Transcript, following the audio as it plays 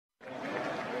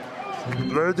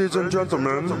Ladies and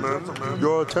gentlemen,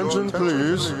 your attention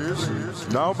please.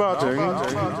 Now batting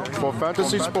for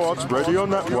Fantasy Sports Radio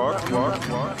Network,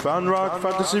 FanRag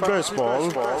Fantasy Baseball,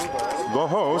 the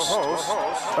host,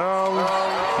 Al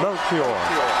Melchior,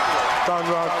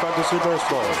 FanRag Fantasy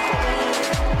Baseball.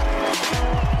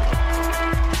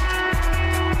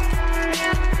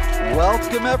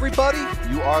 Welcome, everybody.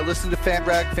 You are listening to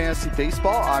FanRag Fantasy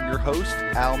Baseball. I'm your host,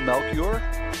 Al Melchior,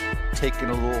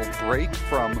 taking a little break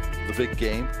from the big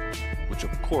game, which,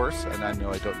 of course, and I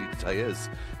know I don't need to tell you, is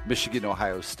Michigan,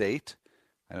 Ohio State.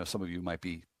 I know some of you might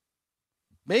be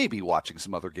maybe watching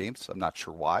some other games. I'm not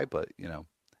sure why, but, you know.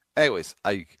 Anyways,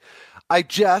 I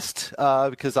jest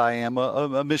because I am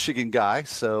a Michigan guy.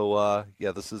 So,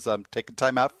 I'm taking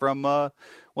time out from one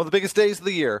of the biggest days of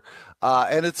the year.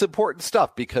 And it's important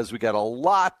stuff because we got a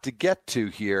lot to get to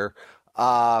here,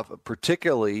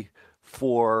 particularly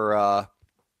for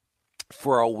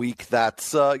a week that's,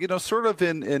 sort of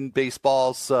in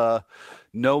baseball's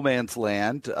no man's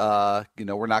land.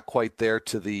 We're not quite there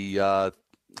to the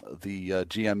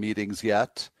GM meetings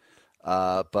yet.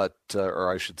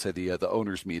 Or I should say the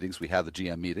owners' meetings. We have the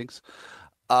GM meetings.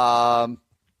 But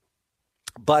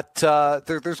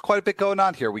there's quite a bit going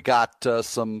on here. We got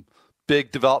some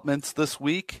big developments this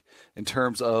week in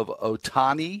terms of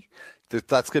Ohtani.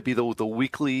 That's going to be the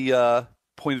weekly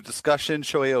point of discussion.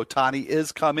 Shohei Ohtani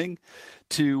is coming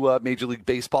to Major League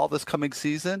Baseball this coming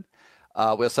season. We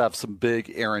also have some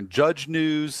big Aaron Judge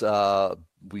news.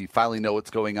 We finally know what's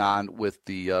going on with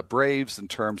the Braves in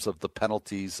terms of the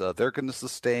penalties they're going to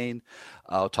sustain.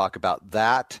 I'll talk about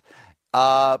that.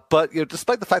 But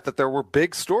despite the fact that there were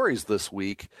big stories this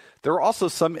week, there were also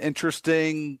some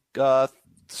interesting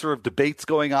sort of debates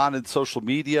going on in social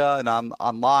media and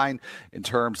online in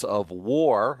terms of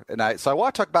war. So I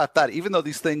want to talk about that, even though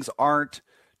these things aren't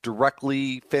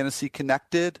directly fantasy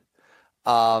connected.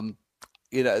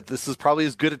 This is probably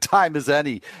as good a time as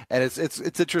any, and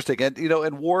it's interesting. And,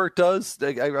 and war does,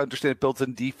 I understand, it builds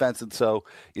in defense. And so,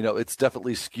 it's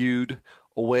definitely skewed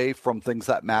away from things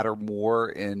that matter more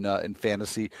in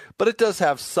fantasy, but it does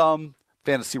have some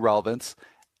fantasy relevance.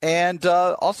 And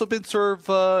also been sort of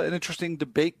an interesting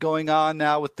debate going on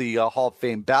now with the Hall of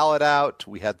Fame ballot out.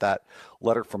 We had that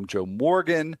letter from Joe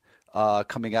Morgan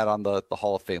coming out on the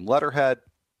Hall of Fame letterhead.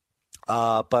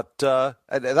 But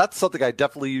that's something I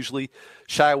definitely usually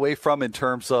shy away from in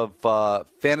terms of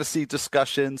fantasy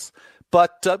discussions.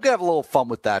 But I'm going to have a little fun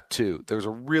with that, too. There's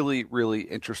a really, really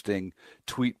interesting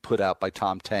tweet put out by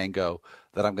Tom Tango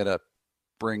that I'm going to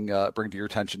bring to your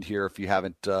attention here if you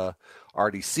haven't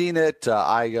already seen it.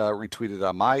 I retweeted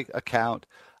on my account.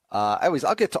 Anyways,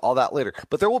 I'll get to all that later.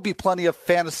 But there will be plenty of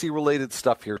fantasy-related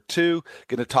stuff here, too.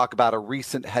 Going to talk about a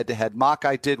recent head-to-head mock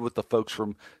I did with the folks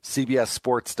from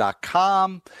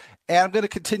CBSSports.com. And I'm going to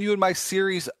continue in my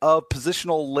series of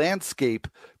positional landscape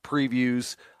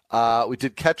previews. We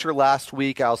did catcher last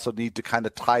week. I also need to kind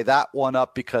of tie that one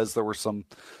up because there were some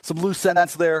loose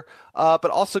ends there.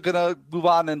 But also going to move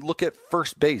on and look at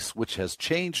first base, which has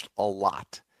changed a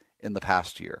lot in the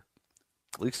past year.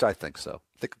 At least I think so.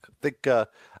 I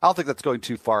don't think that's going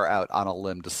too far out on a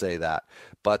limb to say that.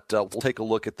 But we'll take a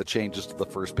look at the changes to the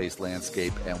first base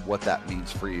landscape and what that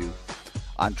means for you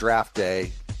on draft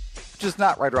day, which is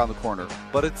not right around the corner,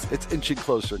 but it's inching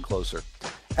closer and closer.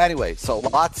 Anyway, so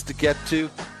lots to get to,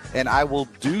 and I will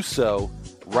do so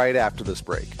right after this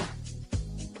break.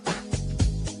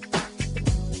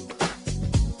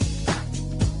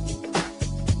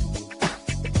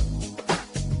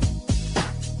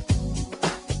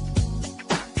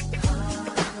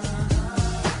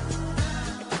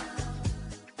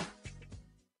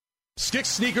 Skix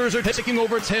sneakers are taking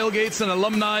over tailgates and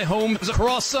alumni homes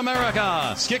across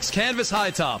America. Skix canvas high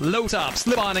top, low top,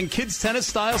 slip-on, and kids tennis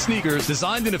style sneakers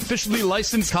designed in officially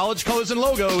licensed college colors and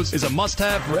logos is a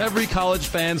must-have for every college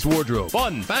fan's wardrobe.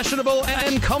 Fun, fashionable,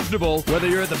 and comfortable. Whether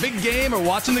you're at the big game or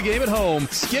watching the game at home,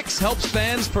 Skix helps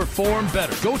fans perform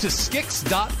better. Go to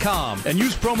Skix.com and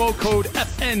use promo code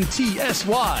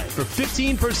FNTSY for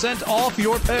 15% off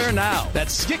your pair now.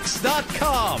 That's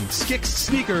Skix.com. Skix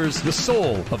sneakers, the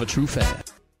soul of a true fan.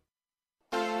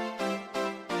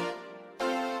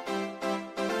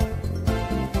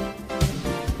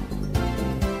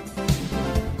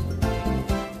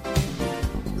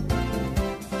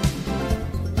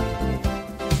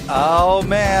 Oh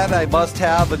man, I must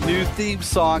have a new theme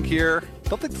song here.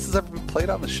 Don't think this has ever been played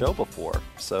on the show before,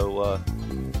 so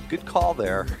good call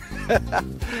there.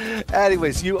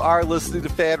 Anyways, you are listening to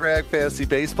FanRag Fantasy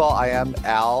Baseball. I am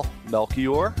Al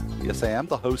Melchior. Yes, I am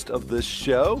the host of this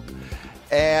show.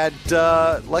 And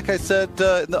like I said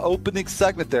in the opening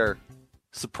segment there,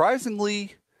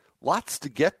 surprisingly, lots to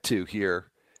get to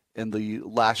here in the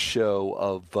last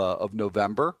show of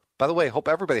November. By the way, hope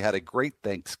everybody had a great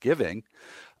Thanksgiving.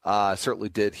 Certainly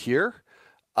did here.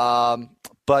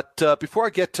 But before I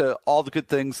get to all the good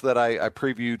things that I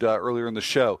previewed earlier in the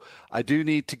show, I do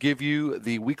need to give you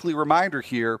the weekly reminder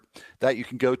here that you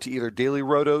can go to either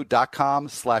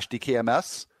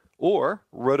dailyroto.com/DKMS or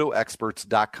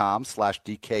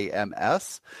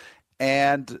rotoexperts.com/DKMS.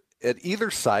 And at either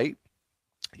site,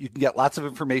 you can get lots of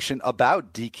information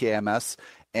about DKMS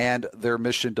and their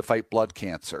mission to fight blood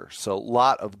cancer. So a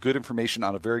lot of good information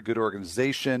on a very good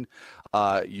organization.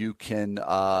 You can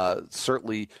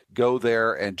certainly go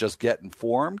there and just get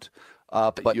informed,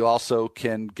 but you also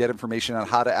can get information on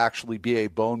how to actually be a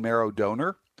bone marrow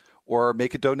donor or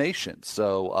make a donation.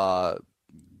 So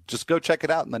just go check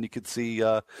it out, and then you can see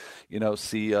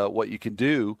what you can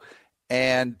do.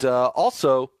 And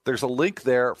also, there's a link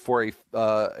there for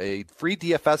a free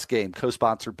DFS game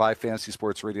co-sponsored by Fantasy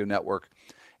Sports Radio Network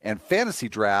and Fantasy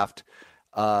Draft.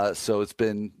 So it's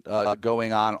been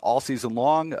going on all season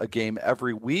long, a game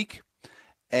every week.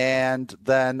 And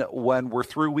then when we're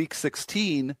through week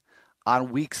 16,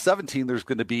 on week 17, there's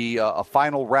going to be a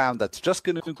final round that's just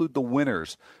going to include the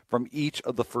winners from each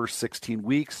of the first 16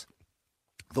 weeks.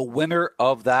 The winner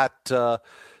of that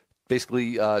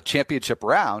championship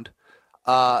round,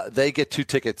 they get 2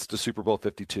 tickets to Super Bowl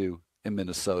 52 in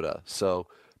Minnesota. So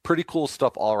pretty cool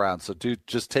stuff all around. So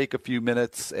just take a few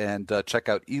minutes and check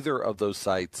out either of those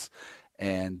sites,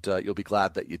 and you'll be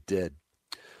glad that you did.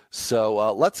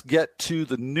 So let's get to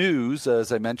the news.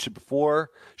 As I mentioned before,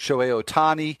 Shohei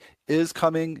Ohtani is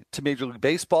coming to Major League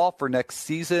Baseball for next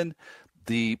season.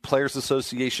 The Players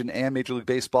Association and Major League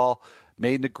Baseball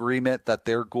made an agreement that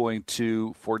they're going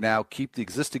to, for now, keep the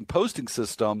existing posting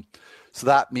system. So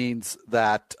that means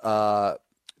that $20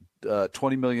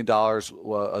 million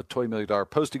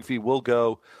posting fee will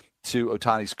go to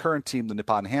Ohtani's current team, the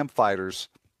Nippon Ham Fighters.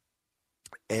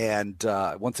 And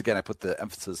once again, I put the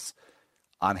emphasis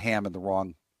on ham in the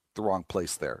wrong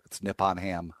place there. It's Nippon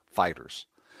Ham Fighters,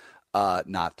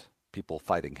 not people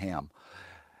fighting ham.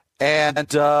 And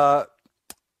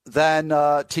then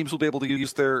teams will be able to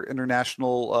use their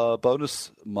international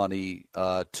bonus money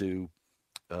to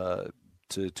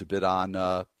bid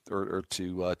on or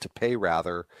to pay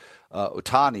rather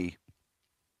Ohtani,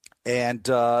 and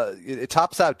it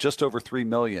tops out just over $3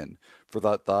 million for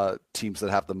the teams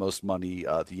that have the most money.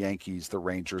 The Yankees, the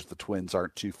Rangers, the Twins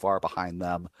aren't too far behind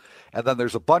them, and then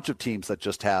there's a bunch of teams that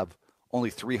just have only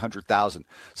 $300,000.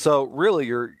 So really,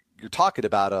 you're talking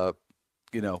about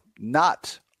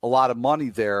not a lot of money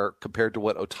there compared to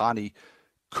what Ohtani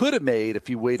could have made if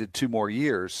he waited 2 more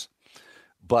years,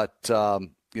 but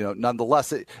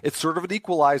nonetheless, it's sort of an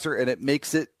equalizer, and it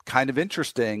makes it kind of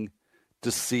interesting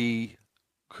to see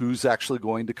who's actually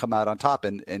going to come out on top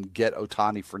and get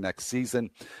Ohtani for next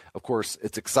season. Of course,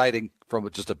 it's exciting from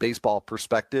just a baseball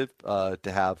perspective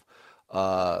to have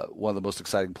one of the most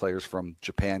exciting players from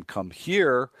Japan come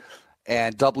here,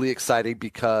 and doubly exciting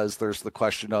because there's the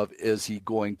question of, is he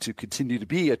going to continue to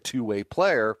be a two-way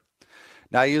player?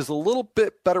 Now, he is a little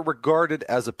bit better regarded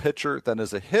as a pitcher than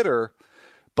as a hitter,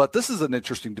 but this is an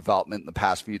interesting development in the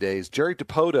past few days. Jerry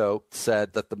Dipoto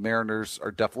said that the Mariners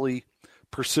are definitely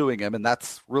pursuing him, and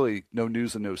that's really no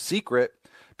news and no secret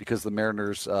because the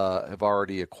Mariners have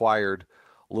already acquired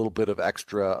a little bit of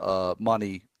extra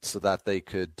money so that they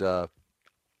could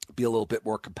be a little bit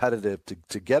more competitive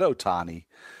to get Ohtani.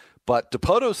 But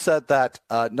Dipoto said that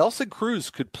Nelson Cruz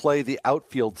could play the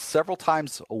outfield several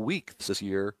times a week this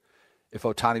year if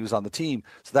Ohtani was on the team,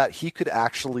 so that he could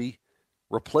actually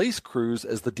replace Cruz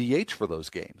as the DH for those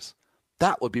games.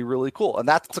 That would be really cool. And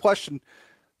that's the question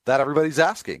that everybody's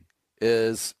asking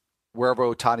is, wherever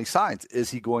Ohtani signs, is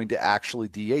he going to actually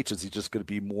DH? Is he just going to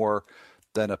be more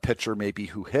than a pitcher maybe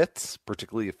who hits,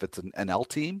 particularly if it's an NL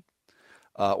team?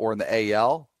 Or in the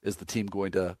AL, is the team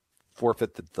going to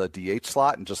forfeit the DH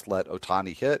slot and just let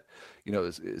Ohtani hit?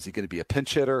 Is he going to be a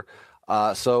pinch hitter?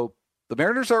 So the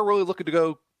Mariners are really looking to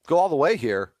go all the way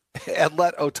here and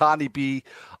let Ohtani be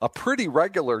a pretty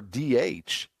regular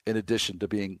DH in addition to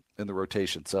being in the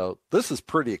rotation. So this is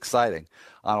pretty exciting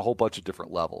on a whole bunch of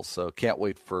different levels. So can't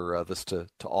wait for this to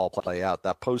all play out.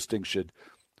 That posting should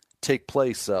take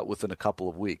place within a couple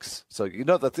of weeks. So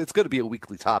that it's going to be a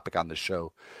weekly topic on the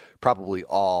show, probably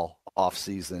all off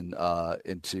season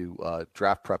into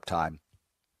draft prep time.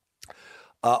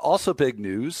 Also big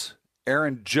news.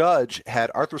 Aaron Judge had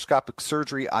arthroscopic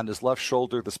surgery on his left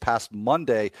shoulder this past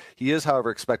Monday. He is, however,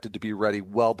 expected to be ready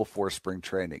well before spring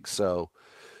training. So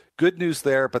good news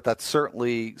there, but that's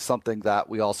certainly something that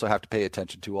we also have to pay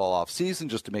attention to all off season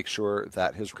just to make sure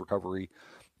that his recovery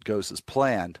goes as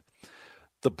planned.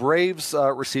 The Braves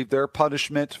received their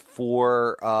punishment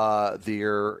for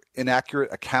their inaccurate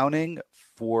accounting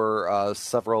for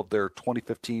several of their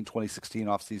 2015-2016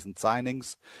 offseason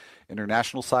signings,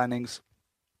 international signings.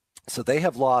 So they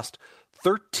have lost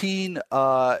 13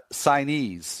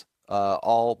 signees,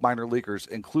 all minor leaguers,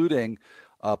 including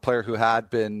a player who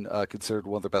had been considered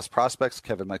one of their best prospects,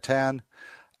 Kevin Maitan.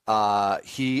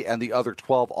 He and the other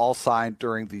 12 all signed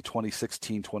during the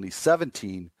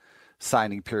 2016-2017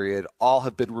 signing period. All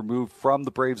have been removed from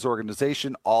the Braves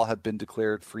organization. All have been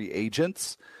declared free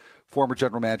agents. Former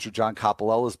general manager John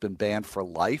Coppolella has been banned for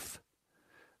life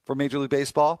from Major League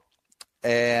Baseball,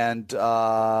 and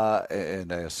I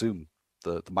assume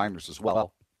the minors as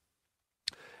well.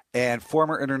 And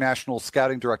former international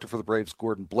scouting director for the Braves,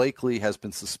 Gordon Blakely, has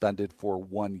been suspended for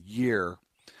 1 year.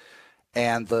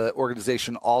 And the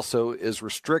organization also is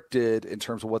restricted in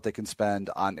terms of what they can spend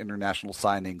on international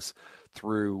signings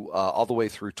through all the way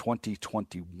through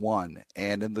 2021.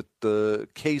 And in the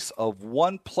case of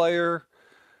one player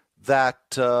that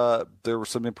there were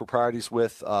some improprieties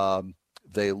with,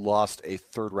 they lost a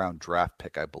third-round draft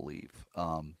pick, I believe.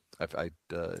 I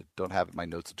don't have it in my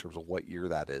notes in terms of what year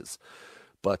that is.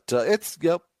 But it's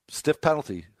stiff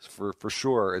penalty for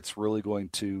sure. It's really going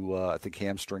to, I think,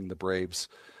 hamstring the Braves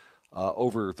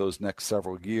over those next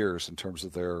several years in terms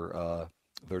of their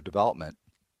development.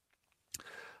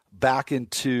 Back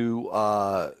into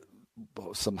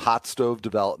some hot stove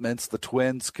developments. The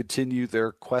Twins continue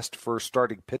their quest for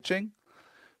starting pitching.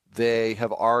 They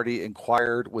have already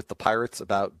inquired with the Pirates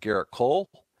about Garrett Cole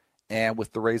and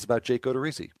with the Rays about Jake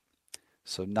Odorizzi.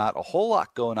 So not a whole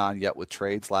lot going on yet with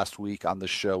trades. Last week on the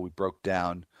show, we broke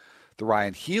down the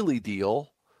Ryan Healy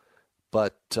deal,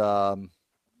 but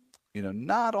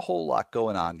not a whole lot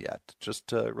going on yet.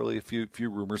 Just really a few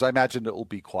rumors. I imagine it will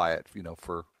be quiet,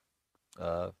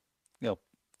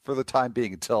 for the time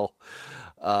being until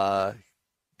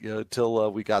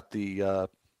we got the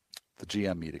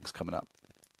GM meetings coming up.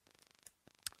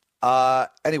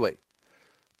 Anyway,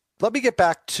 let me get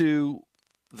back to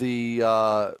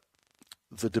the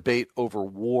debate over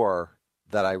WAR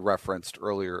that I referenced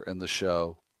earlier in the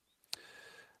show.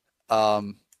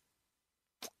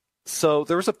 So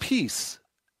there was a piece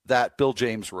that Bill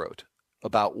James wrote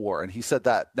about WAR, and he said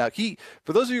that. Now,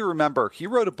 for those of you who remember, he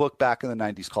wrote a book back in the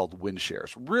 90s called Win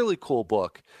Shares. Really cool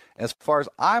book. As far as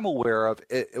I'm aware of,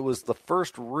 it was the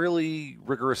first really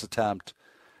rigorous attempt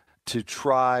to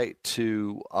try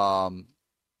to come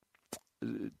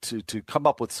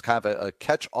up with kind of a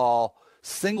catch-all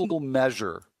single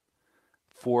measure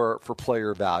for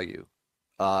player value.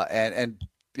 And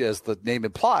as the name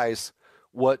implies,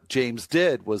 what James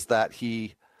did was that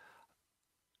he,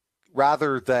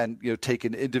 rather than take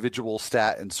an individual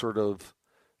stat and sort of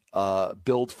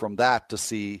build from that to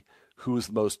see who's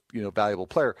the most valuable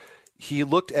player, he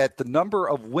looked at the number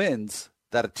of wins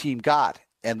that a team got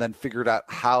and then figured out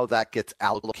how that gets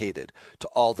allocated to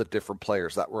all the different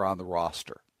players that were on the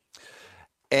roster.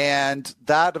 And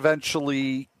that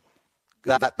eventually,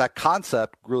 that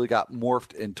concept really got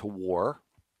morphed into WAR,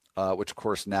 which of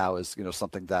course now is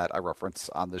something that I reference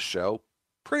on this show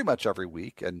pretty much every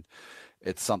week, and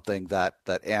it's something that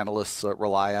analysts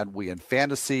rely on. We in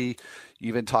fantasy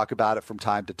even talk about it from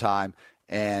time to time,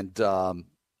 and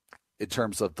in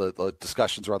terms of the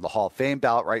discussions around the Hall of Fame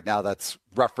ballot right now, that's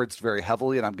referenced very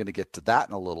heavily, and I'm going to get to that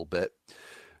in a little bit.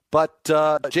 But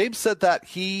James said that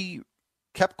he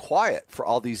kept quiet for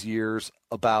all these years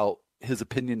about his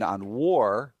opinion on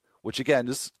WAR, which again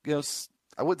is,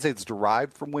 I wouldn't say it's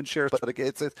derived from win shares, but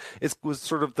it was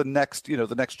sort of the next,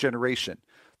 the next generation,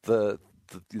 the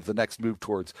next move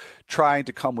towards trying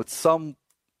to come with some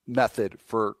method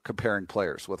for comparing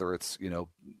players, whether it's,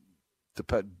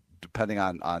 depending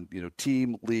on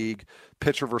team, league,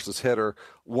 pitcher versus hitter,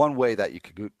 one way that you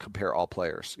could compare all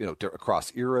players,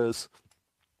 across eras.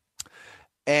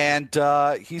 And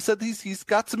he said he's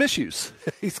got some issues.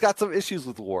 He's got some issues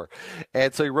with WAR.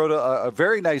 And so he wrote a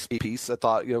very nice piece, I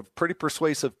thought, pretty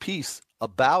persuasive piece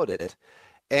about it.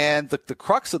 And the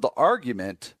crux of the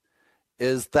argument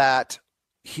is that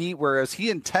whereas he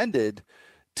intended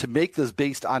to make this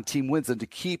based on team wins and to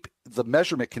keep the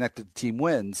measurement connected to team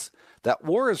wins, that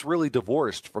WAR is really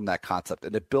divorced from that concept.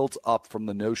 And it builds up from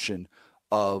the notion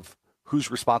of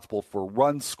who's responsible for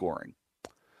run scoring.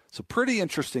 So pretty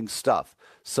interesting stuff.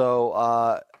 So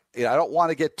I don't want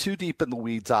to get too deep in the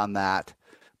weeds on that,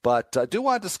 but I do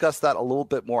want to discuss that a little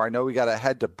bit more. I know we got to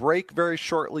head to break very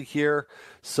shortly here.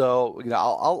 So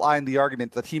I'll outline the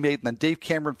argument that he made, and then Dave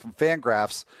Cameron from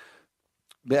Fangraphs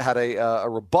had a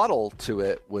rebuttal to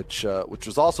it, which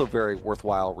was also very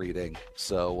worthwhile reading.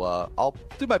 So I'll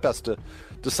do my best to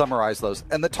summarize those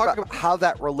and then talk about how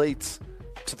that relates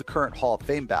to the current Hall of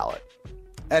Fame ballot.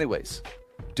 Anyways,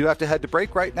 do have to head to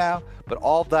break right now, but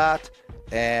all that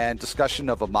and discussion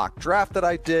of a mock draft that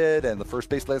I did and the first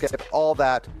base landscape, all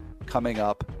that coming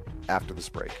up after this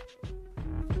break.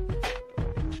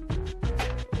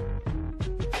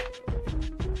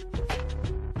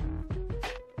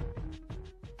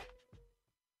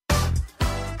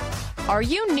 Are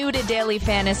you new to daily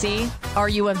fantasy? Are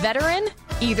you a veteran?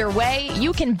 Either way,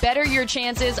 you can better your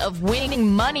chances of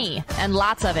winning money, and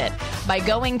lots of it, by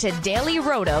going to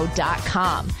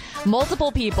dailyroto.com.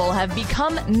 Multiple people have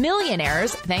become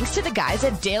millionaires thanks to the guys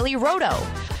at Daily Roto.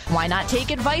 Why not take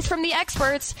advice from the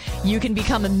experts? You can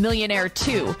become a millionaire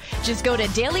too. Just go to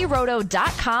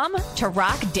dailyroto.com to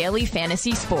rock daily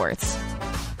fantasy sports.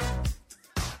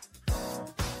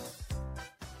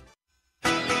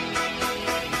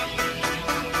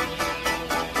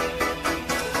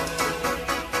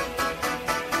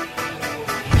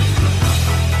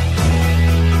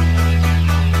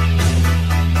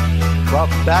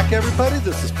 Welcome back, everybody.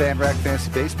 This is FanRag Fantasy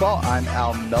Baseball. I'm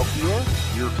Al Melchior,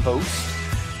 your host.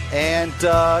 And,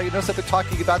 as I've been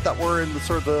talking about that we're in the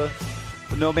sort of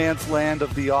the no man's land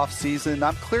of the offseason.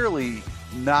 I'm clearly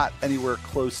not anywhere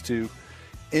close to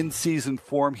in-season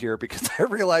form here because I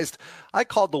realized I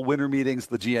called the winter meetings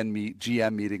the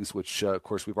GM meetings, which, of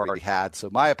course, we've already had.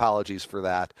 So my apologies for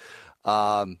that.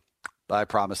 I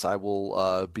promise I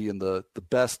will be in the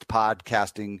best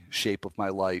podcasting shape of my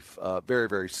life very,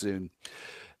 very soon.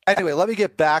 Anyway, let me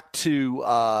get back to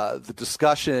the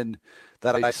discussion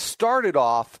that I started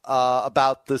off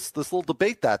about this little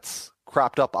debate that's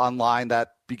cropped up online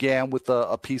that began with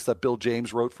a piece that Bill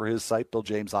James wrote for his site, Bill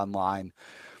James Online,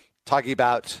 talking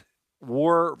about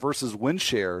WAR versus win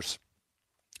shares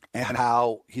and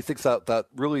how he thinks that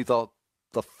really the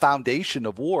foundation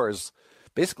of WAR is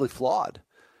basically flawed.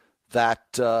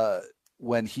 That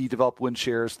when he developed win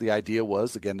shares, the idea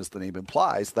was, again, as the name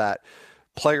implies, that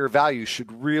player value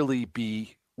should really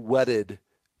be wedded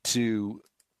to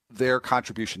their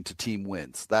contribution to team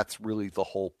wins. That's really the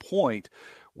whole point,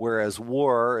 whereas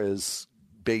WAR is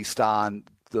based on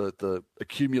the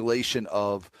accumulation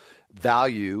of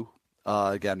value.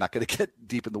 Again, I'm not going to get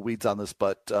deep in the weeds on this,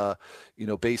 but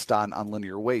based on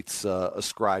linear weights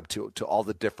ascribed to all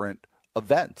the different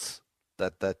events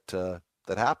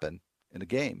that happen in a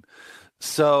game.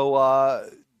 So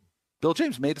Bill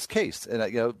James made his case,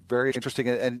 and very interesting.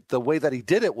 And the way that he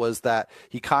did it was that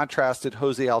he contrasted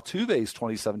Jose Altuve's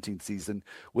 2017 season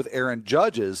with Aaron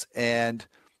Judge's, and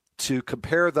to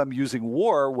compare them using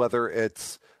WAR, whether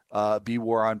it's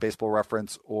B-WAR on Baseball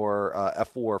Reference or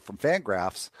F-WAR from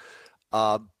Fangraphs,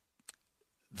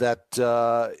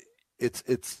 that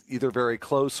it's either very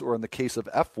close or in the case of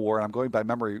F-WAR, and I'm going by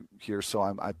memory here, so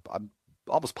I'm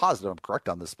almost positive I'm correct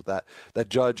on this, but that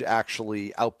Judge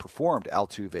actually outperformed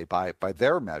Altuve by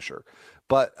their measure.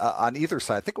 But on either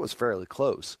side, I think it was fairly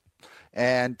close.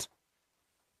 And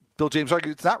Bill James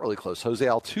argued it's not really close. Jose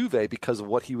Altuve, because of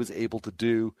what he was able to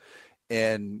do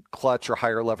in clutch or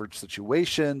higher leverage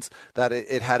situations, that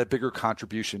it had a bigger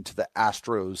contribution to the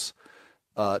Astros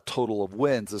total of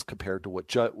wins as compared to what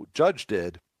Judge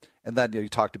did. And then you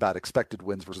talked about expected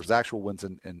wins versus actual wins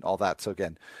and all that. So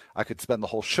again, I could spend the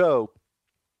whole show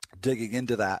digging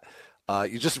into that.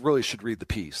 You just really should read the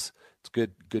piece. It's a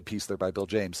good piece there by Bill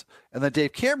James. And then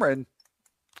Dave Cameron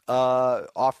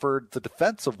offered the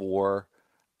defense of WAR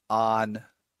on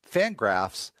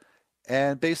Fangraphs,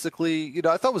 and basically,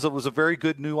 I thought it was a very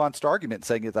good nuanced argument,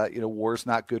 saying that WAR is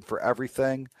not good for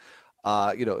everything.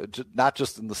 Not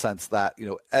just in the sense that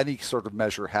any sort of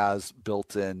measure has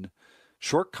built-in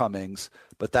shortcomings,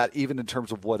 but that even in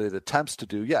terms of what it attempts to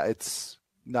do, it's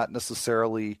not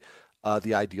necessarily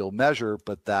the ideal measure,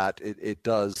 but that it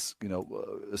does,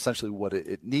 essentially what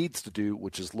it needs to do,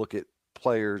 which is look at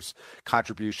players'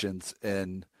 contributions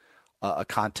in a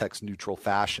context-neutral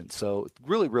fashion. So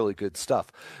really, really good stuff.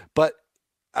 But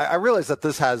I realize that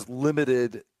this has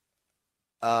limited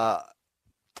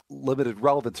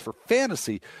relevance for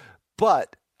fantasy,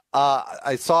 but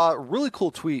I saw a really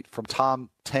cool tweet from Tom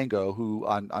Tango, who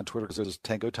on Twitter is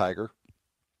Tango Tiger,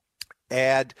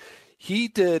 and he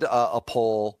did a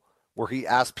poll where he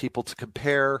asked people to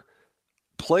compare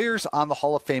players on the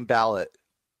Hall of Fame ballot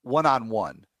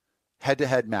one-on-one,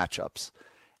 head-to-head matchups.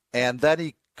 And then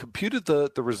he computed the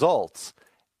results,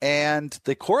 and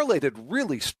they correlated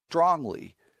really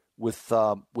strongly with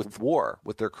WAR,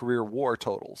 with their career WAR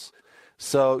totals.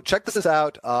 So check this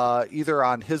out, either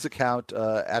on his account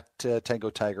at Tango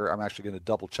Tiger. I'm actually going to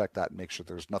double check that and make sure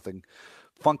there's nothing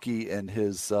funky in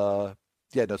his.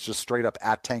 It's just straight up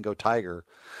at Tango Tiger.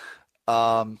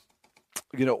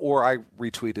 Or I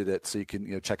retweeted it, so you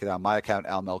can check it out on my account,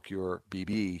 Al Melchior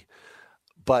BB.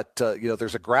 But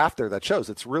there's a graph there that shows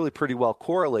it's really pretty well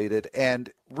correlated,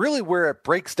 and really where it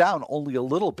breaks down only a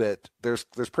little bit, there's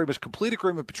pretty much complete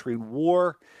agreement between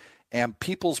WAR and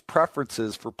people's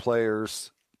preferences for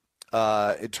players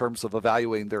in terms of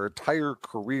evaluating their entire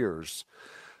careers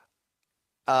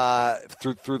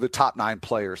through the top 9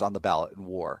 players on the ballot in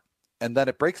WAR. And then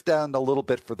it breaks down a little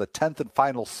bit for the 10th and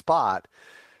final spot,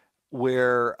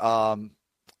 where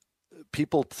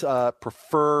people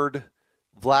preferred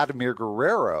Vladimir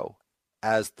Guerrero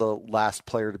as the last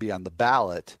player to be on the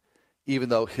ballot, even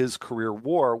though his career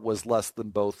WAR was less than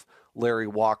both Larry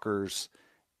Walker's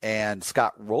and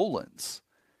Scott Rowland's.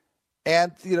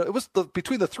 And, it was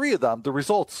between the three of them, the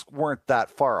results weren't that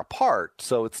far apart.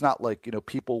 So it's not like,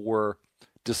 people were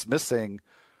dismissing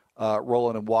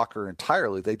Rowland and Walker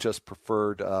entirely. They just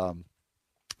preferred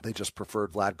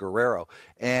Vlad Guerrero.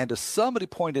 And as somebody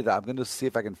pointed out, I'm going to see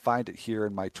if I can find it here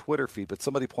in my Twitter feed, but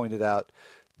somebody pointed out,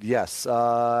 yes,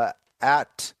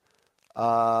 at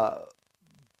Balls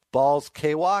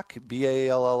Kwok,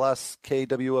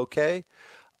 BALLSKWOK,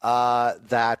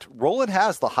 that Rowland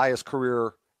has the highest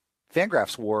career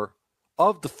Fangraphs WAR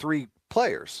of the 3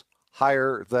 players,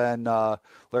 higher than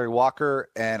Larry Walker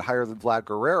and higher than Vlad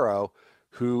Guerrero,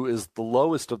 who is the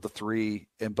lowest of the 3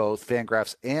 in both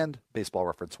Fangraphs and Baseball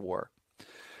Reference WAR.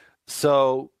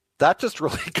 So that just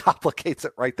really complicates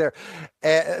it right there.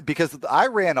 Because I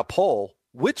ran a poll,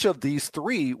 which of these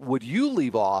 3 would you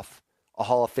leave off a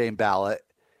Hall of Fame ballot?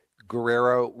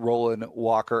 Guerrero, Rowland,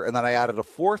 Walker, and then I added a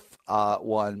 4th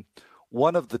one.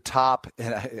 One of the top,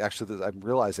 and I'm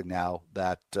realizing now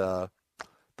that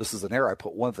this is an error. I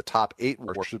put one of the top 8 in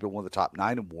WAR, should have been one of the top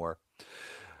 9 in WAR.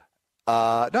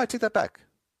 No, I take that back.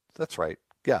 That's right.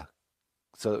 Yeah.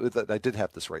 So I did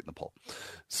have this right in the poll.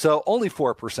 So only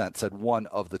 4% said one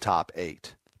of the top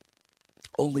 8.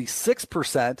 Only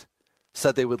 6%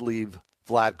 said they would leave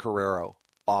Vlad Guerrero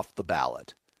off the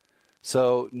ballot.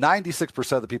 So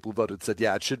 96% of the people who voted said,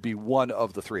 yeah, it should be one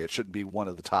of the 3. It shouldn't be one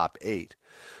of the top 8.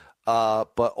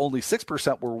 But only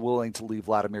 6% were willing to leave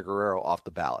Vladimir Guerrero off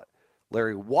the ballot.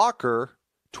 Larry Walker,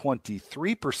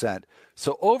 23%.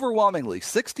 So overwhelmingly,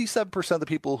 67% of the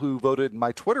people who voted in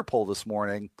my Twitter poll this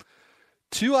morning,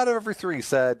 2 out of every 3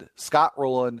 said Scott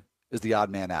Rowland is the odd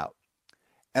man out.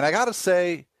 And I got to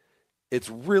say, it's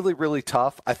really, really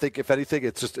tough. I think, if anything,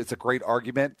 it's a great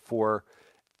argument for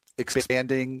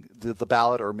expanding the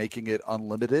ballot or making it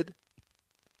unlimited.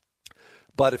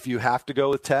 But if you have to go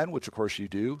with 10, which of course you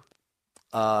do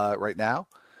right now,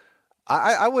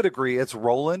 I would agree it's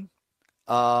Rowland.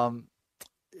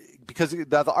 Because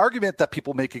the argument that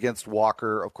people make against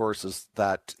Walker, of course, is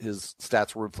that his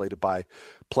stats were inflated by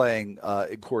playing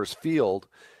in Coors Field.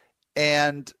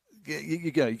 And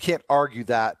you can't argue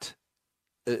that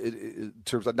in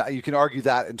terms of, you can argue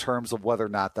that in terms of whether or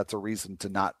not that's a reason to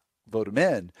not vote him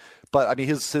in. But I mean,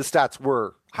 his stats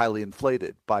were highly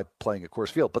inflated by playing at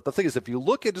Coors Field. But the thing is, if you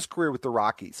look at his career with the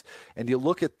Rockies and you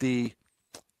look at the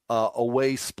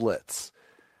away splits,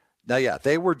 now, yeah,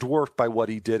 they were dwarfed by what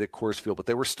he did at Coors Field, but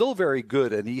they were still very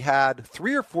good. And he had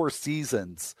 3 or 4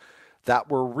 seasons that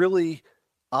were really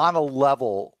on a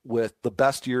level with the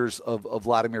best years of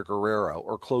Vladimir Guerrero,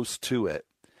 or close to it.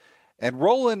 And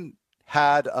Rowland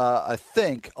had, I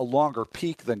think, a longer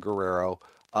peak than Guerrero,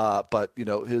 but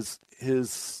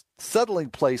his settling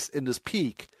place in his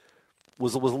peak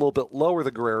was a little bit lower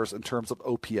than Guerrero's in terms of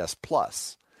OPS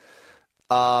plus.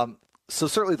 So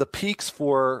certainly the peaks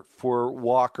for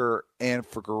Walker and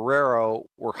for Guerrero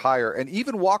were higher. And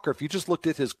even Walker, if you just looked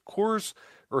at his Coors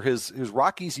or his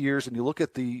Rockies years and you look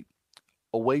at the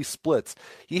away splits,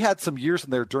 he had some years in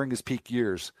there during his peak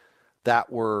years that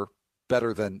were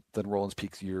better than Rowland's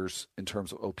peak years in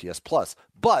terms of OPS plus.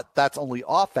 But that's only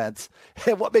offense.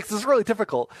 And what makes this really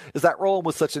difficult is that Rowland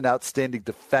was such an outstanding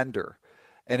defender.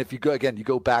 And if you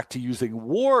go back to using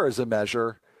WAR as a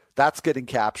measure, that's getting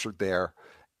captured there.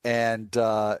 And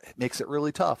it makes it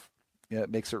really tough. Yeah,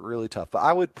 it makes it really tough. But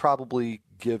I would probably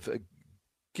give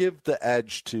the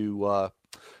edge to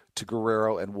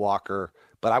Guerrero and Walker,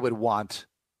 but I would want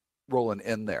Rowland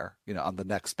in there, on the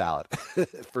next ballot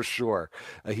for sure.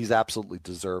 He's absolutely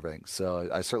deserving. So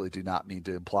I certainly do not mean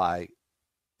to imply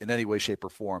in any way, shape, or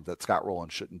form that Scott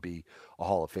Rowland shouldn't be a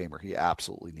Hall of Famer. He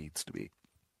absolutely needs to be.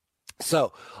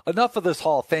 So enough of this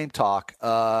Hall of Fame talk,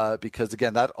 because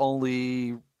again, that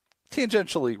only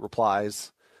tangentially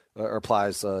applies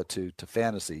to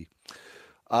fantasy.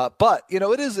 But,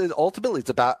 it is ultimately, it's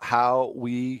about how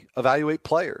we evaluate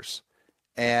players.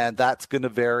 And that's going to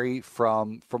vary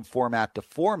from format to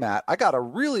format. I got a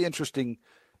really interesting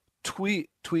tweet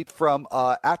from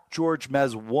at George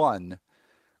Mez 1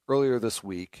 earlier this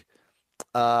week.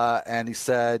 And he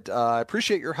said, I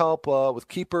appreciate your help with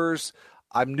keepers.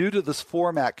 I'm new to this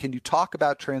format. Can you talk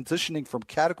about transitioning from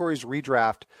categories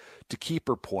redraft to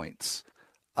keeper points?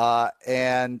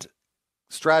 And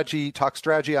talk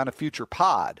strategy on a future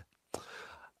pod.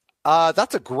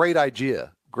 That's a great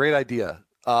idea. Great idea.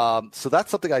 So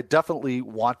that's something I definitely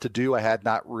want to do. I had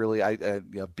not really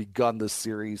begun this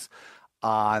series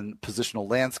on positional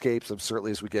landscapes. And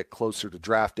certainly as we get closer to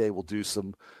draft day, we'll do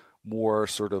some more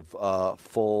sort of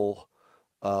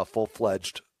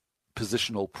full-fledged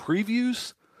positional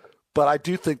previews. But I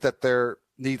do think that there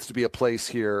needs to be a place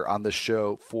here on this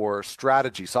show for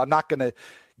strategy. So I'm not going to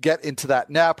get into that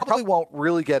now. Probably won't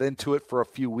really get into it for a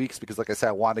few weeks because, like I said,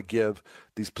 I want to give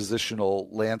these positional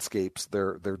landscapes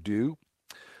their due.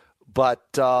 But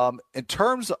in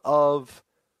terms of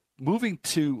moving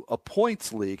to a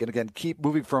points league, and again, keep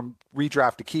moving from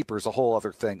redraft to keeper is a whole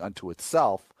other thing unto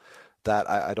itself that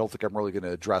I don't think I'm really going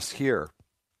to address here.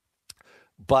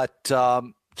 But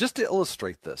just to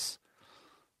illustrate this,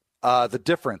 the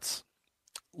difference,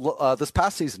 this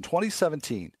past season,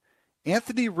 2017,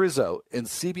 Anthony Rizzo in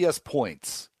CBS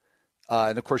points,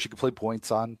 and of course you can play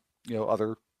points on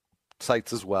other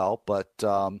sites as well, but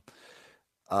I'm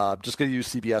just going to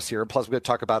use CBS here. And plus we're going to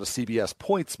talk about a CBS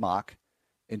points mock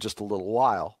in just a little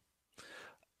while.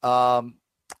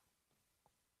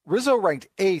 Rizzo ranked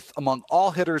 8th among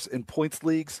all hitters in points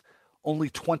leagues, only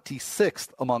 26th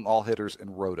among all hitters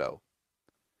in Roto.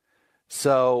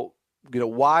 So,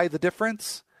 why the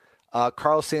difference?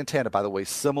 Carlos Santana, by the way,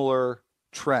 similar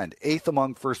trend. 8th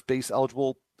among first base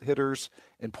eligible hitters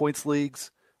in points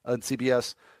leagues in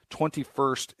CBS,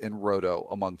 21st in Roto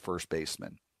among first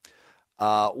basemen.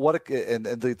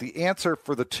 The answer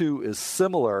for the two is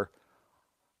similar.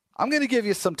 I'm going to give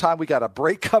you some time. We got a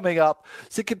break coming up.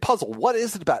 So you can puzzle. What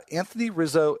is it about Anthony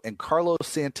Rizzo and Carlos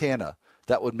Santana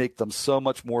that would make them so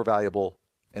much more valuable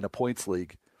in a points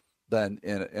league than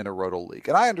in a Roto league?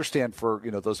 And I understand for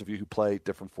those of you who play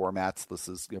different formats, this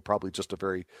is probably just a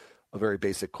very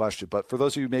basic question. But for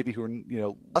those of you maybe who are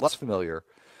less familiar,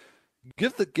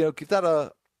 give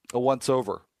that a once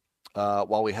over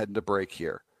while we head into break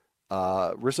here.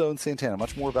 Rizzo and Santana,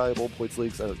 much more valuable in points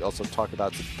leagues. I also talk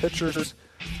about some pitchers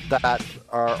that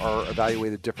are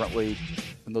evaluated differently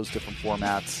in those different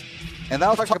formats. And then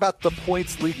I'll talk about the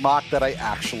points league mock that I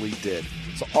actually did.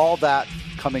 So all that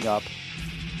coming up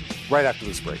right after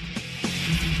this break.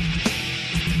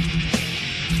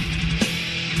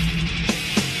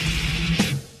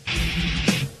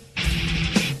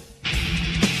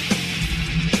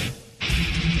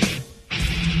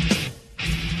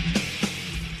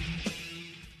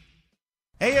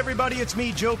 Hey everybody, it's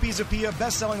me, Joe Pisapia,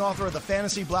 best-selling author of the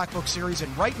Fantasy Black Book series,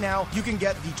 and right now you can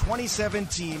get the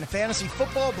 2017 Fantasy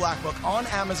Football Black Book on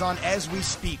Amazon as we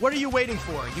speak. What are you waiting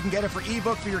for? You can get it for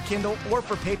ebook, for your Kindle, or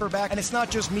for paperback, and it's not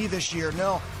just me this year.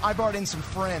 No, I brought in some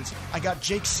friends. I got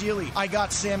Jake Seeley, I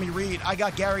got Sammy Reed, I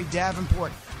got Gary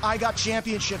Davenport. I got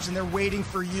championships, and they're waiting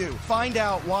for you. Find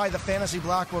out why the Fantasy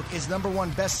Black Book is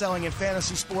 #1 best-selling in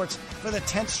fantasy sports for the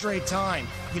 10th straight time.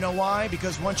 You know why?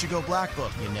 Because once you go Black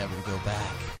Book, you never go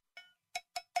back.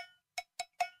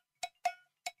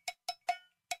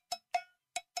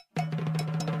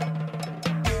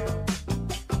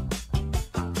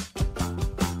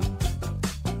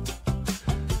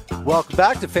 Welcome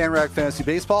back to FanRag Fantasy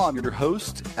Baseball. I'm your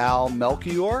host, Al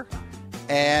Melchior.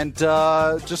 And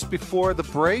just before the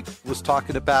break, was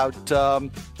talking about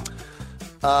some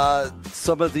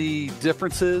of the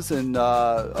differences in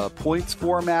points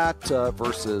format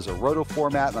versus a Roto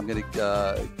format. And I'm going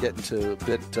to get into a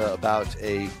bit about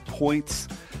a points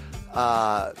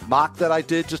mock that I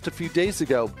did just a few days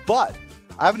ago. But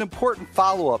I have an important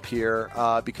follow-up here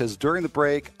because during the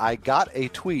break, I got a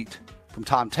tweet from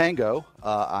Tom Tango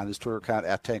on his Twitter account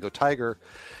 @TangoTiger,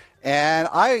 and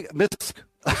I missed.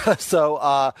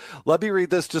 So let me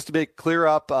read this just to clear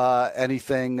up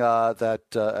anything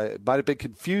that might have been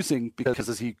confusing, because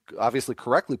as he obviously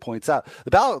correctly points out,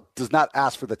 the ballot does not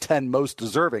ask for the 10 most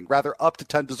deserving, rather up to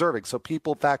 10 deserving. So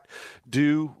people, in fact,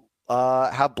 do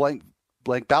have blank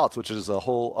ballots, which is a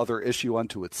whole other issue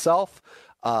unto itself.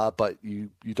 But you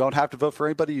don't have to vote for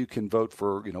anybody. You can vote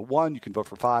for 1. You can vote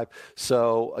for 5.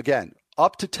 So again,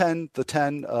 up to 10,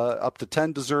 up to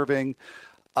 10 deserving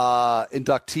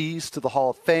inductees to the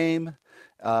Hall of Fame.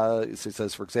 It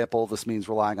says, for example, this means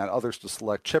relying on others to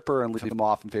select Chipper and leave them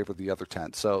off in favor of the other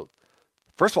 10. So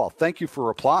first of all, thank you for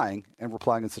replying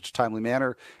in such a timely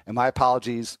manner. And my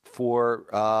apologies for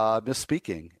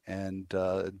misspeaking and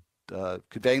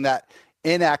conveying that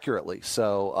inaccurately.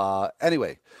 So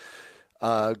anyway,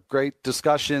 great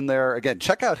discussion there. Again,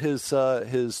 check out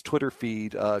his Twitter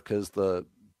feed because the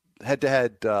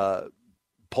head-to-head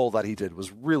poll that he did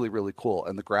was really, really cool,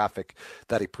 and the graphic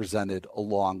that he presented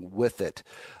along with it.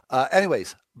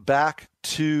 Anyways, back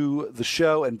to the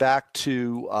show and back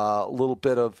to a little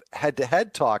bit of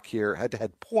head-to-head talk here,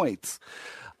 head-to-head points.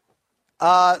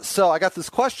 So I got this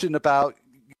question about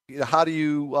how do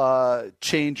you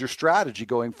change your strategy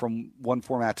going from one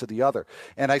format to the other?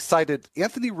 And I cited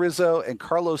Anthony Rizzo and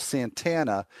Carlos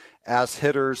Santana as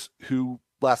hitters who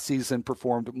last season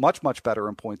performed much, much better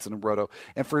in points than in Roto.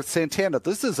 And for Santana,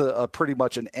 this is a pretty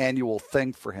much an annual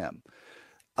thing for him.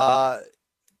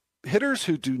 Hitters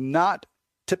who do not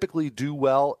typically do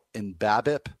well in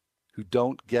BABIP, who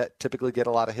don't typically get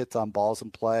a lot of hits on balls in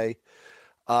play,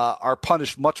 are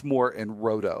punished much more in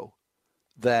Roto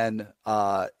than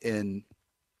in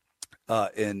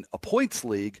a points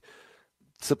league,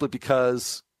 simply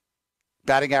because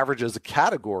batting average is a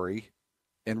category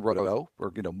in Roto,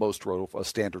 or most Roto, a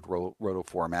standard Roto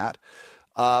format.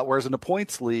 Whereas in a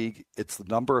points league, it's the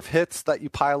number of hits that you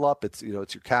pile up. It's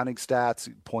it's your counting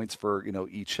stats, points for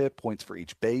each hit, points for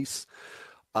each base,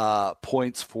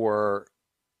 points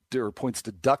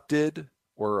deducted,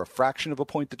 or a fraction of a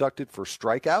point deducted for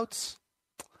strikeouts,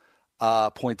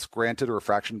 points granted or a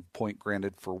fraction point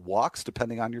granted for walks,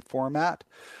 depending on your format.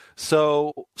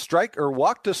 So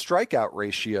walk to strikeout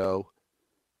ratio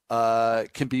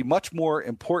can be much more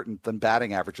important than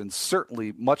batting average, and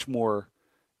certainly much more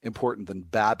important than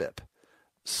BABIP.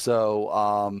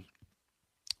 So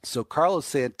Carlos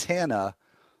Santana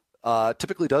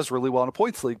typically does really well in a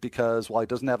points league because while he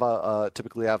doesn't have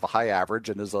typically have a high average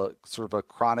and is a sort of a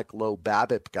chronic low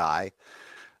BABIP guy,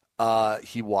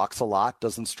 he walks a lot,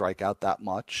 doesn't strike out that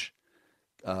much,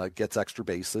 gets extra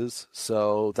bases.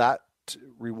 So that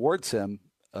rewards him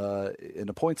in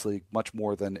a points league much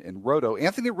more than in Roto.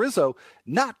 Anthony Rizzo,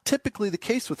 not typically the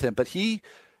case with him, but he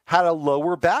had a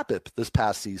lower BABIP this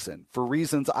past season for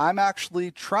reasons I'm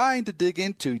actually trying to dig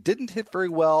into. He didn't hit very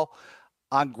well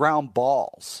on ground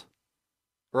balls,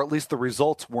 or at least the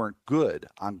results weren't good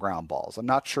on ground balls. I'm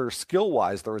not sure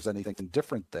skill-wise there was anything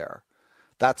different there.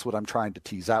 That's what I'm trying to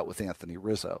tease out with Anthony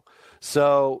Rizzo.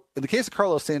 So in the case of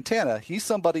Carlos Santana, he's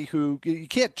somebody who you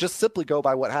can't just simply go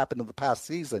by what happened in the past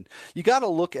season. You got to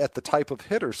look at the type of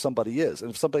hitter somebody is. And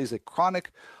if somebody's a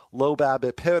chronic low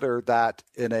BABIP hitter that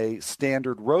in a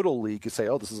standard Roto league, you say,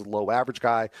 oh, this is a low average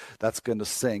guy, that's going to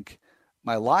sink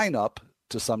my lineup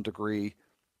to some degree,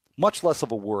 much less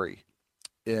of a worry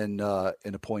in a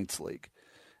points league.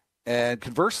 And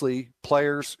conversely,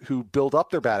 players who build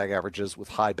up their batting averages with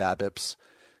high BABIPs,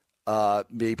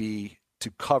 maybe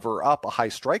to cover up a high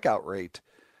strikeout rate,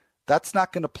 that's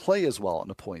not going to play as well in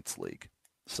a points league.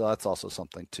 So that's also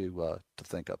something to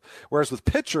think of. Whereas with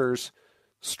pitchers,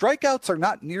 strikeouts are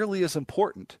not nearly as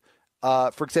important.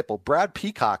 For example, Brad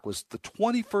Peacock was the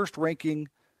 21st ranking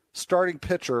starting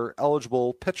pitcher,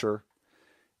 eligible pitcher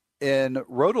in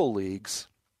Roto leagues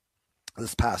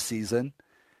this past season,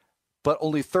 but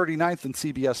only 39th in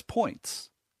CBS points.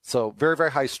 So very,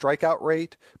 very high strikeout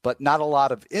rate, but not a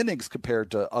lot of innings compared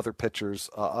to other pitchers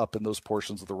up in those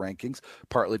portions of the rankings,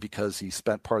 partly because he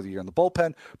spent part of the year in the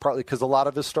bullpen, partly because a lot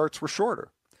of his starts were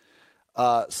shorter.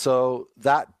 So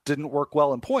that didn't work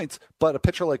well in points, but a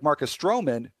pitcher like Marcus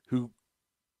Stroman, who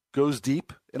goes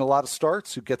deep in a lot of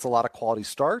starts, who gets a lot of quality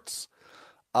starts,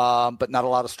 but not a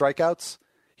lot of strikeouts,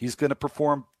 he's going to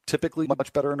perform typically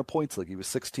much better in a points league. He was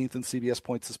 16th in CBS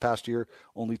points this past year,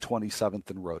 only 27th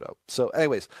in Roto. So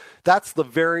anyways, that's the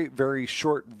very, very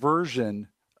short version,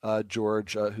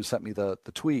 George, who sent me the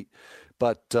tweet.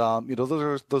 But,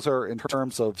 those are in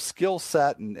terms of skill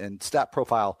set and stat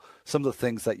profile, some of the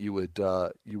things that you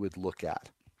would look at.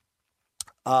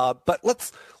 But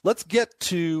let's get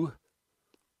to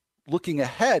looking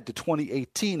ahead to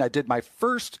 2018. I did my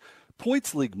first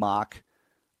points league mock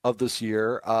of this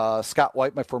year. Scott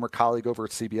White, my former colleague over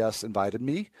at CBS, invited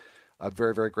me. I'm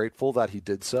very, very grateful that he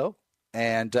did so.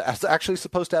 And I was actually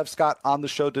supposed to have Scott on the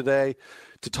show today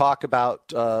to talk about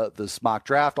this mock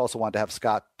draft. Also wanted to have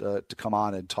Scott to come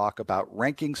on and talk about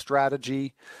ranking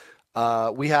strategy.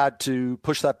 We had to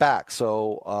push that back.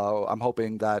 So I'm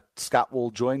hoping that Scott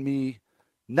will join me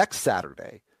next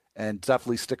Saturday and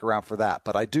definitely stick around for that.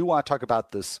 But I do want to talk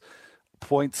about this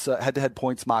points head-to-head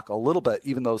points mock a little bit,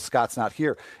 even though Scott's not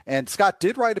here. And Scott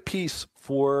did write a piece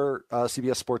for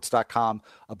CBSSports.com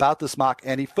about this mock,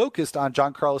 and he focused on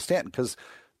Giancarlo Stanton because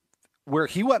where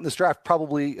he went in this draft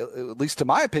probably, at least to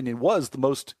my opinion, was the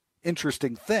most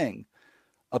interesting thing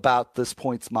about this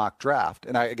points mock draft.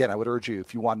 And I would urge you,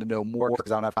 if you want to know more,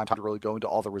 because I don't have time to really go into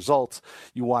all the results,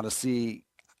 you want to see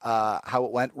how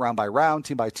it went round by round,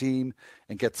 team by team,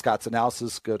 and get Scott's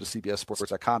analysis, go to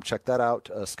CBSSports.com. Check that out,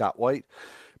 Scott White.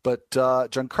 But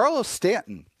Giancarlo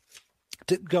Stanton,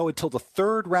 didn't go until the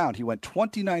third round. He went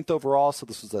 29th overall, so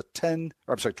this was a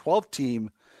 12-team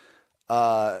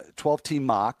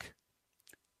mock.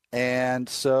 And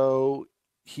so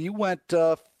he went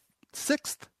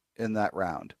 6th in that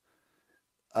round.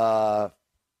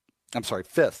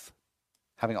 Fifth.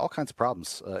 Having all kinds of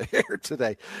problems here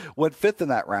today. Went 5th in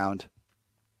that round.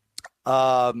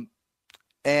 And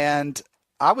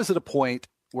I was at a point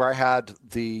where I had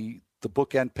the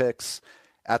bookend picks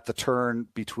at the turn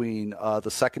between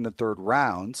the second and third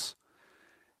rounds.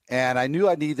 And I knew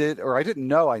I needed, or I didn't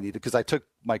know I needed, because I took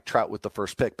Mike Trout with the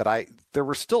first pick, but there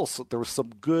was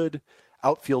some good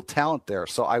outfield talent there.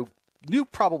 So I knew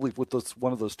probably with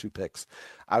one of those two picks,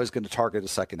 I was going to target a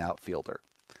second outfielder.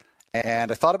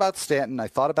 And I thought about Stanton, I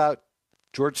thought about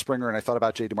George Springer, and I thought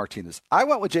about J.D. Martinez. I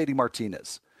went with J.D.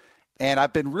 Martinez. And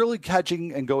I've been really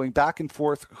hedging and going back and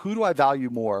forth. Who do I value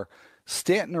more,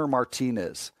 Stanton or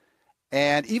Martinez?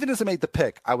 And even as I made the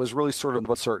pick, I was really sort of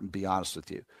uncertain, to be honest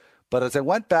with you. But as I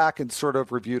went back and sort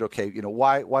of reviewed, okay,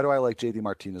 why do I like J.D.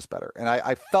 Martinez better? And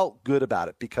I felt good about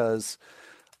it because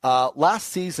last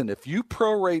season, if you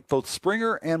prorate both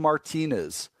Springer and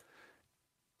Martinez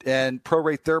and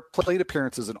prorate their plate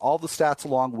appearances and all the stats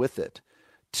along with it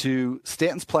to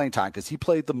Stanton's playing time, because he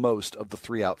played the most of the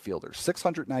three outfielders,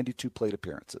 692 plate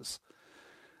appearances.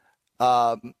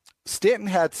 Stanton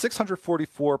had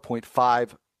 644.5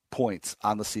 points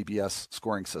on the CBS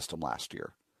scoring system last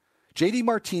year. J.D.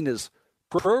 Martinez,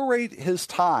 prorate his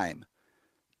time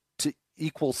to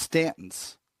equal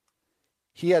Stanton's.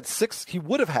 He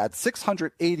would have had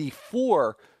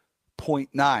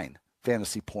 684.9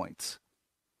 fantasy points.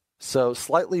 So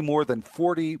slightly more than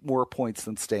 40 more points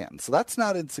than Stanton. So that's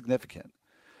not insignificant.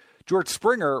 George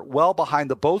Springer, well behind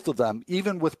the both of them,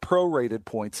 even with prorated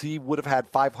points, he would have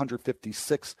had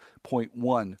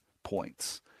 556.1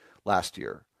 points last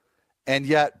year. And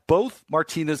yet both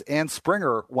Martinez and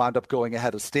Springer wound up going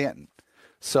ahead of Stanton.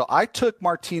 So I took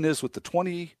Martinez with the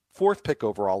 24th pick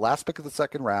overall, last pick of the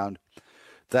second round.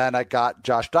 Then I got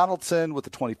Josh Donaldson with the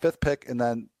 25th pick, and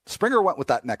then Springer went with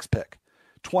that next pick,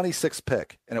 26th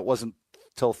pick. And it wasn't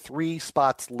till 3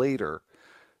 spots later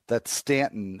that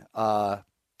Stanton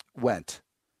went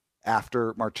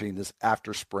after Martinez,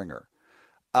 after Springer.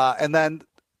 And then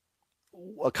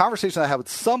a conversation I had with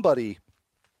somebody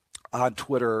on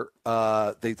Twitter,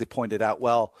 they pointed out,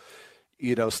 well,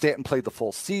 Stanton played the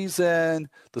full season.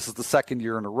 This is the second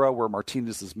year in a row where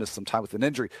Martinez has missed some time with an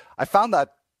injury. I found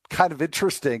that a kind of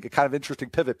interesting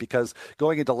pivot, because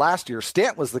going into last year,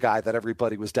 Stanton was the guy that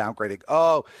everybody was downgrading.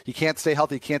 Oh, he can't stay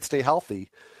healthy.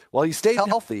 Well, he stayed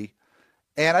healthy.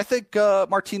 And I think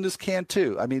Martinez can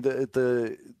too. I mean,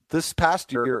 this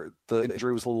past year, the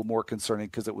injury was a little more concerning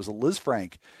because it was a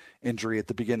Lisfranc injury at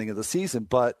the beginning of the season,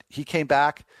 but he came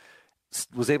back,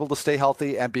 was able to stay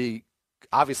healthy and be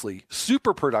obviously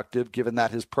super productive, given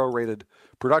that his prorated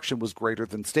production was greater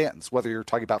than Stanton's, whether you're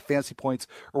talking about fantasy points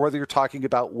or whether you're talking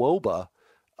about WOBA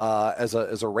as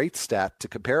a rate stat to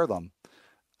compare them.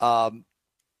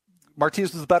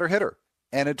 Martinez was a better hitter.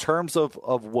 And in terms of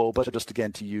WOBA, just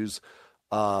again to use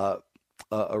a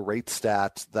rate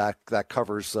stat that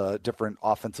covers different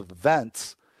offensive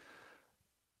events,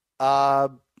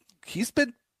 he's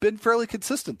been fairly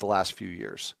consistent the last few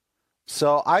years.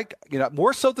 So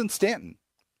more so than Stanton.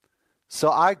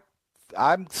 So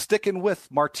I'm sticking with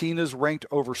Martinez ranked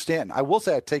over Stanton. I will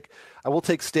say I will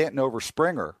take Stanton over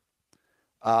Springer.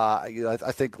 I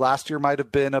think last year might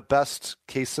have been a best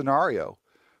case scenario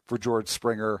for George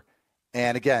Springer.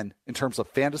 And again, in terms of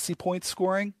fantasy point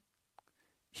scoring,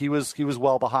 he was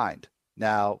well behind.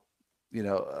 Now,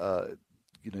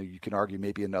 you can argue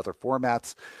maybe in other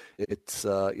formats, it's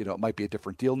it might be a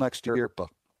different deal next year,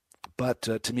 but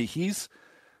to me, he's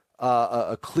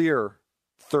a clear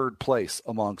third place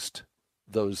amongst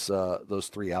those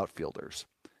three outfielders.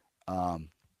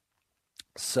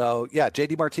 So yeah,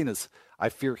 J.D. Martinez, I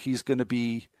fear he's going to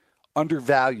be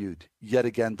undervalued yet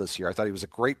again this year. I thought he was a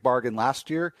great bargain last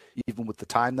year, even with the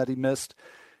time that he missed.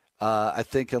 I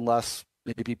think unless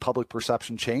maybe public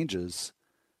perception changes,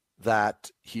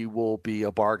 that he will be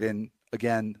a bargain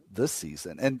again this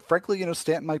season. And frankly,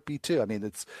 Stanton might be too. I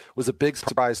mean, was a big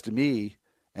surprise to me.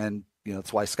 And,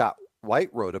 that's why Scott White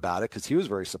wrote about it, because he was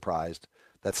very surprised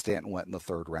that Stanton went in the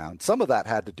third round. Some of that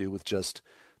had to do with just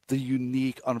the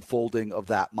unique unfolding of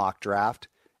that mock draft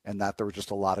and that there were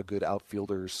just a lot of good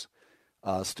outfielders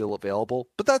still available.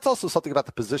 But that's also something about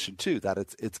the position too, that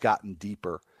it's gotten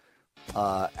deeper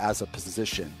as a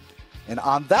position. And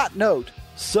on that note,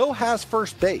 so has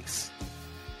first base.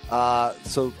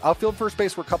 So outfield, first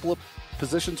base were a couple of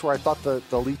positions where I thought the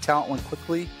elite talent went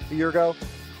quickly a year ago.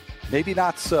 Maybe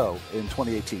not so in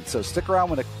 2018. So stick around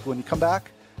when you come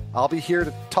back. I'll be here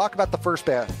to talk about the first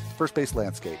base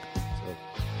landscape. So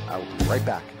I will be right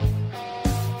back.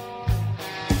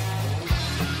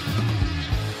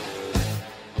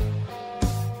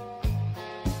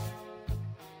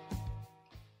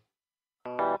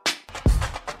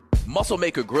 Muscle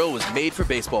Maker Grill was made for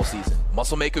baseball season.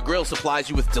 Muscle Maker Grill supplies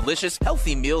you with delicious,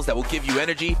 healthy meals that will give you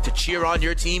energy to cheer on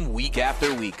your team week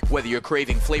after week. Whether you're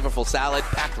craving flavorful salad,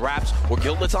 packed wraps, or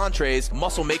guiltless entrees,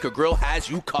 Muscle Maker Grill has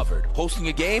you covered. Hosting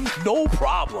a game? No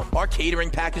problem. Our catering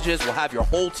packages will have your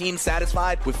whole team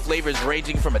satisfied with flavors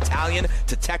ranging from Italian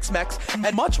to Tex-Mex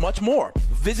and much, much more.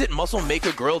 Visit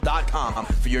MuscleMakerGrill.com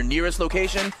for your nearest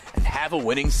location and have a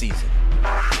winning season.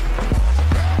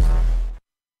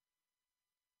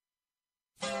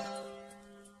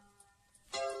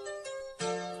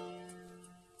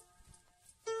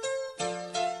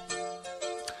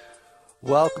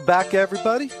 Welcome back,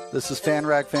 everybody. This is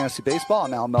FanRag Fantasy Baseball.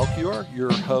 I'm Al Melchior,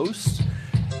 your host.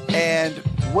 And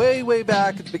way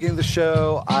back at the beginning of the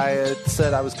show, I had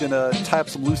said I was going to tie up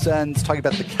some loose ends talking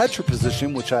about the catcher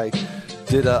position, which I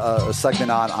did a segment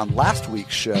on last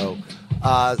week's show.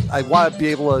 I want to be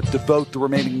able to devote the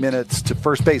remaining minutes to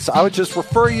first base. So I would just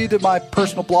refer you to my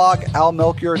personal blog,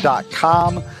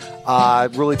 almelchior.com. I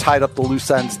really tied up the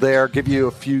loose ends there, give you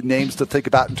a few names to think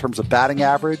about in terms of batting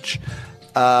average.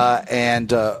 And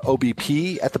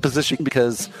OBP at the position,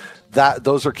 because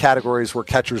those are categories where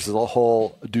catchers as a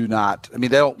whole do not. I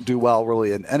mean, they don't do well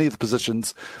really in any of the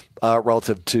positions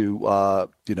relative to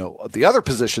the other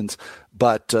positions.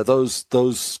 But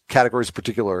those categories in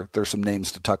particular, there's some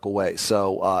names to tuck away.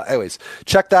 So, anyways,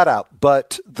 check that out.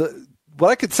 But what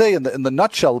I could say in the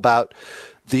nutshell about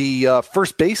the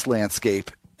first base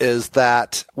landscape is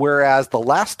that whereas the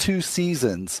last two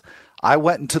seasons, I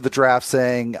went into the draft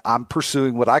saying I'm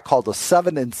pursuing what I call the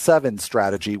 7-7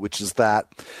 strategy, which is that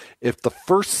if the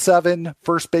first 7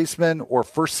 first basemen or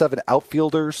first 7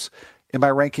 outfielders in my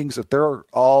rankings, if they're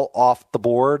all off the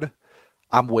board,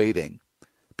 I'm waiting,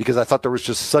 because I thought there was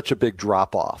just such a big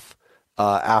drop off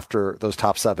after those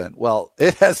top 7. Well,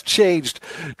 it has changed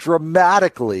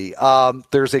dramatically.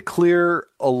 There's a clear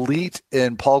elite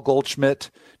in Paul Goldschmidt,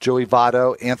 Joey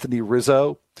Votto, Anthony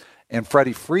Rizzo, and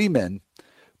Freddie Freeman.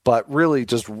 But really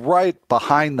just right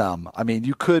behind them, I mean,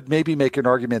 you could maybe make an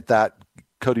argument that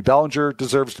Cody Bellinger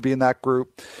deserves to be in that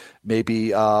group. Maybe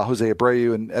Jose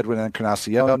Abreu and Edwin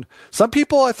Encarnacion. Some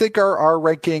people, I think, are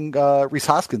ranking Rhys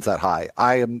Hoskins that high.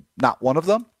 I am not one of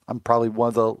them. I'm probably one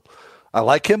of the – I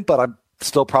like him, but I'm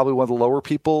still probably one of the lower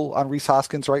people on Rhys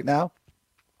Hoskins right now.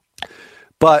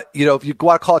 But, if you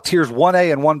want to call it tiers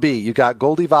 1A and 1B, you got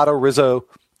Goldie, Votto, Rizzo,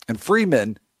 and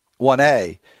Freeman,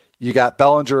 1A. You got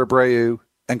Bellinger, Abreu,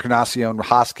 Encarnacion,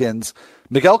 Hoskins.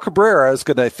 Miguel Cabrera is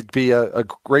going to be a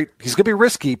great – he's going to be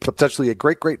risky, potentially a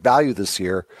great value this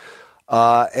year.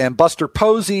 And Buster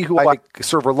Posey, who I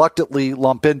sort of reluctantly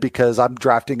lump in because I'm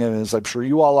drafting him, as I'm sure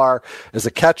you all are, as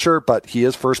a catcher, but he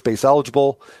is first base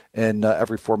eligible in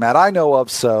every format I know of,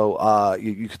 so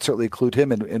you could certainly include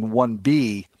him in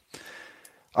 1B.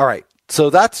 All right, so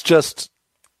that's just,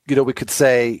 we could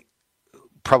say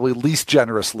probably least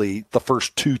generously the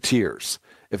first 2 tiers,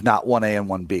 if not 1A and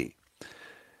 1B.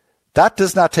 That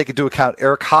does not take into account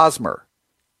Eric Hosmer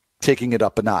taking it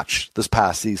up a notch this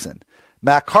past season.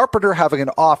 Matt Carpenter having an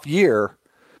off year,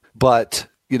 but,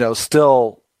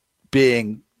 still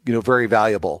being, very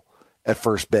valuable at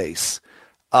first base.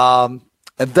 And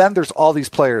then there's all these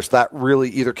players that really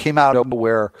either came out of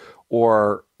nowhere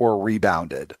or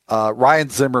rebounded. Ryan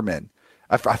Zimmerman,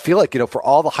 I feel like, for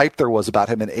all the hype there was about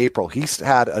him in April, he's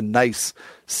had a nice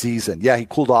season. Yeah, he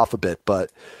cooled off a bit,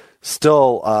 but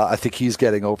still, I think he's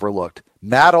getting overlooked.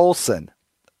 Matt Olson,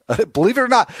 believe it or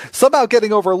not, somehow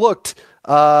getting overlooked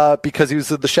because he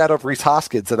was in the shadow of Rhys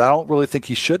Hoskins, and I don't really think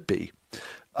he should be.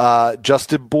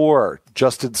 Justin Bour,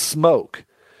 Justin Smoke,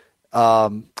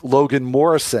 Logan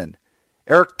Morrison.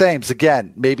 Eric Thames,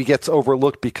 again, maybe gets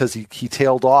overlooked because he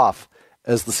tailed off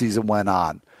as the season went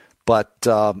on. But,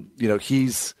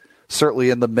 he's certainly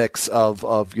in the mix of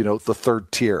the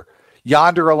third tier.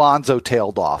 Yonder Alonso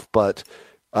tailed off, but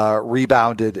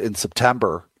rebounded in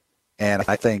September, and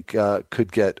I think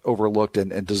could get overlooked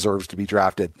and deserves to be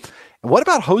drafted. And what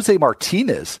about Jose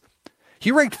Martinez?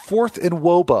 He ranked 4th in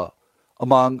WOBA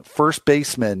among first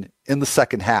basemen in the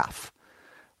second half.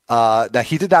 Now,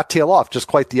 he did not tail off, just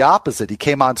quite the opposite. He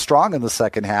came on strong in the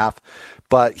second half,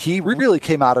 but he really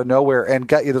came out of nowhere and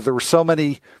got, there were so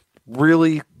many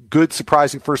really good,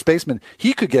 surprising first basemen,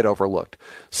 he could get overlooked.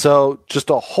 So just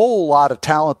a whole lot of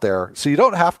talent there. So you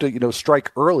don't have to,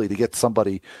 strike early to get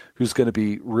somebody who's going to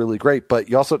be really great, but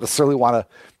you also necessarily want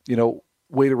to,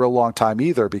 wait a real long time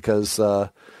either, because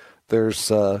there's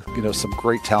some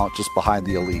great talent just behind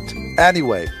the elite.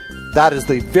 Anyway, that is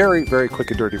the very, very quick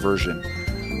and dirty version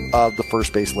of the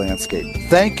first base landscape.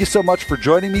 Thank you so much for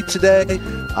joining me today.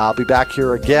 I'll be back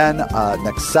here again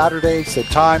next Saturday, same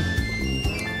time.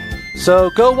 So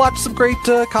go watch some great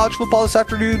college football this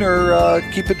afternoon, or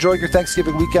keep enjoying your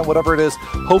Thanksgiving weekend, whatever it is.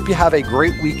 Hope you have a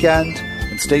great weekend,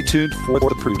 and stay tuned for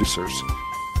the producers.